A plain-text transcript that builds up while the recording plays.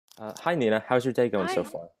Hi Nina, how's your day going so Hi.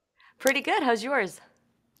 far? Pretty good. How's yours?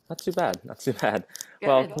 Not too bad, not too bad.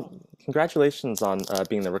 Well, Good. congratulations on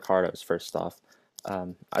being the Ricardos, first off.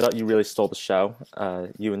 I thought you really stole the show,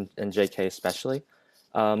 you and JK especially.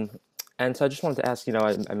 Um, and so I just wanted to ask,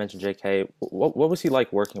 I mentioned JK, what was he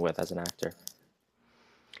like working with as an actor?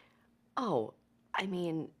 Oh, I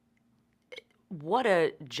mean, what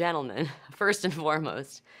a gentleman, first and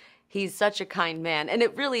foremost. He's such a kind man. And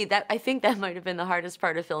it really, that I think that might have been the hardest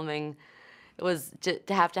part of filming was to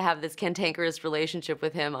have this cantankerous relationship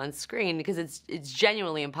with him on screen because it's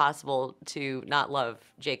genuinely impossible to not love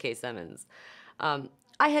J.K. Simmons. Um,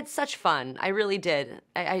 I had such fun. I really did.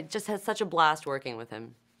 I just had such a blast working with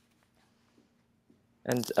him.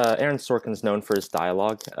 And Aaron Sorkin's known for his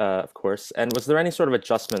dialogue, of course. And was there any sort of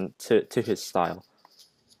adjustment to his style?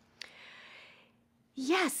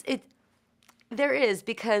 Yes, there is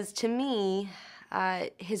because to me,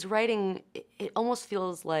 his writing it almost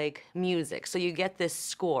feels like music. So you get this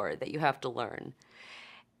score that you have to learn,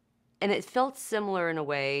 and it felt similar in a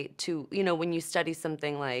way to when you study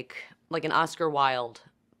something like an Oscar Wilde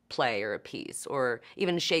play or a piece, or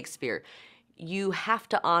even Shakespeare. You have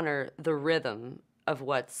to honor the rhythm of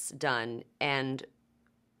what's done, and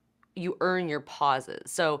you earn your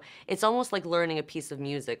pauses. So it's almost like learning a piece of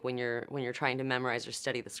music when you're trying to memorize or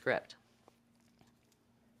study the script.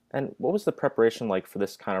 And what was the preparation like for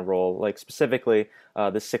this kind of role? Like specifically,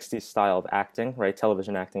 the '60s style of acting, right?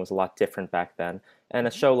 Television acting was a lot different back then. And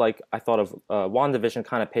a show like I thought of WandaVision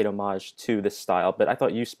kind of paid homage to this style, but I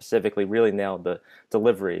thought you specifically really nailed the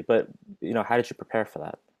delivery. But how did you prepare for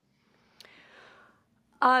that?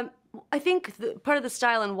 Um, I think part of the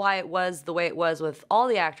style and why it was the way it was with all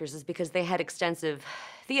the actors is because they had extensive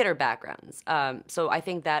theater backgrounds. So I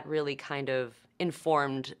think that really kind of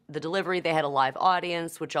informed the delivery. They had a live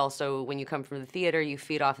audience, which also, when you come from the theater, you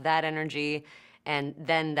feed off that energy, and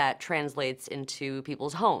then that translates into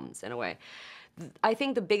people's homes in a way. I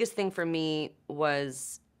think the biggest thing for me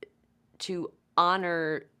was to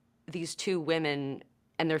honor these two women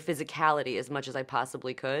and their physicality as much as I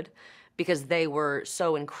possibly could because they were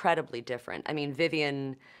so incredibly different. I mean,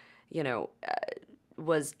 Vivian, you know, uh,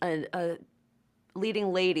 was a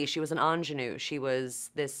leading lady. She was an ingenue. She was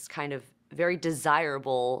this kind of very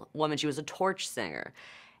desirable woman. She was a torch singer.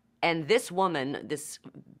 And this woman,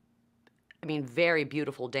 I mean, very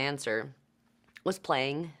beautiful dancer, was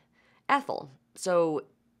playing Ethel. So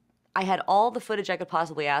I had all the footage I could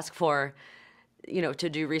possibly ask for, to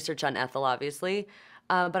do research on Ethel, obviously.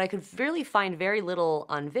 But I could really find very little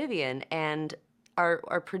on Vivian. And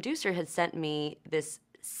our producer had sent me this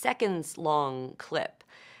seconds long clip.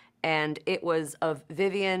 And it was of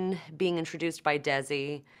Vivian being introduced by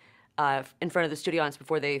Desi in front of the studio audience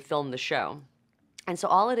before they filmed the show. And so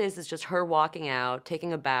all it is just her walking out,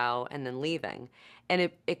 taking a bow, and then leaving. And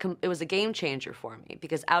it was a game changer for me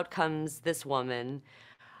because out comes this woman.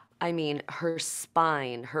 I mean, her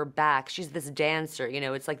spine, her back. She's this dancer,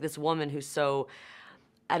 it's like this woman who's so,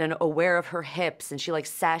 I don't know, aware of her hips, and she like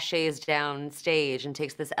sachets down stage and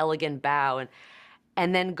takes this elegant bow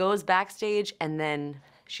and then goes backstage, and then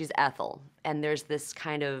she's Ethel. And there's this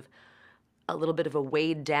kind of a little bit of a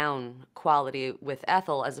weighed down quality with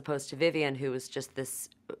Ethel as opposed to Vivian, who was just this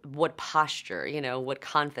what posture, what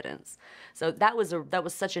confidence. So that was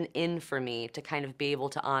such an in for me to kind of be able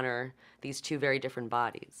to honor these two very different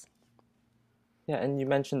bodies. Yeah, and you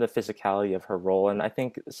mentioned the physicality of her role, and I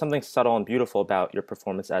think something subtle and beautiful about your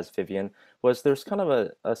performance as Vivian was there's kind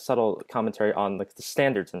of a subtle commentary on like the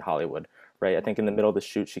standards in Hollywood, right? I think in the middle of the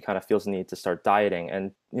shoot, she kind of feels the need to start dieting,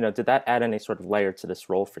 and did that add any sort of layer to this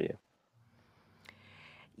role for you?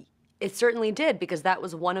 It certainly did, because that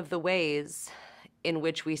was one of the ways in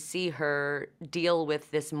which we see her deal with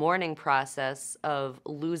this mourning process of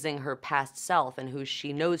losing her past self and who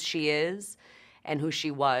she knows she is and who she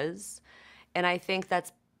was. And I think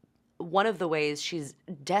that's one of the ways she's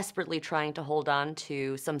desperately trying to hold on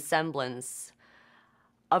to some semblance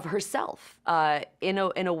of herself in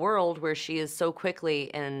a world where she is so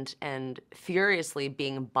quickly and furiously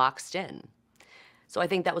being boxed in. So I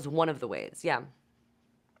think that was one of the ways. Yeah.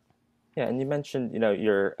 Yeah, and you mentioned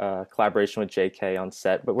your collaboration with JK on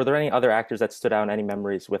set, but were there any other actors that stood out in any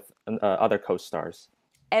memories with other co-stars?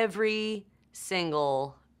 Every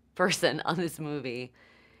single person on this movie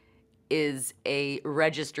is a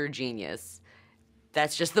registered genius.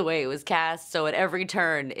 That's just the way it was cast. So at every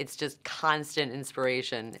turn, it's just constant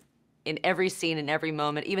inspiration in every scene, in every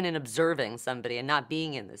moment, even in observing somebody and not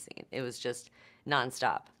being in the scene. It was just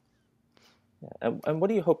nonstop. And what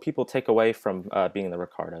do you hope people take away from being the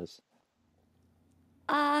Ricardos?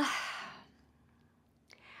 Uh,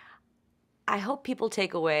 I hope people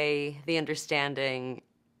take away the understanding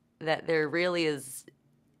that there really is,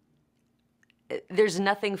 there's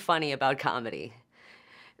nothing funny about comedy.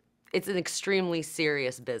 It's an extremely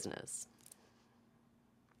serious business.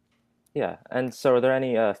 Yeah. And so, are there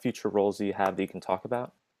any future roles that you have that you can talk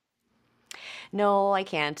about? No, I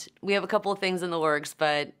can't. We have a couple of things in the works,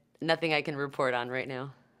 but nothing I can report on right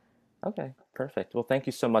now. Okay, perfect. Well, thank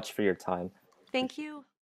you so much for your time. Thank you.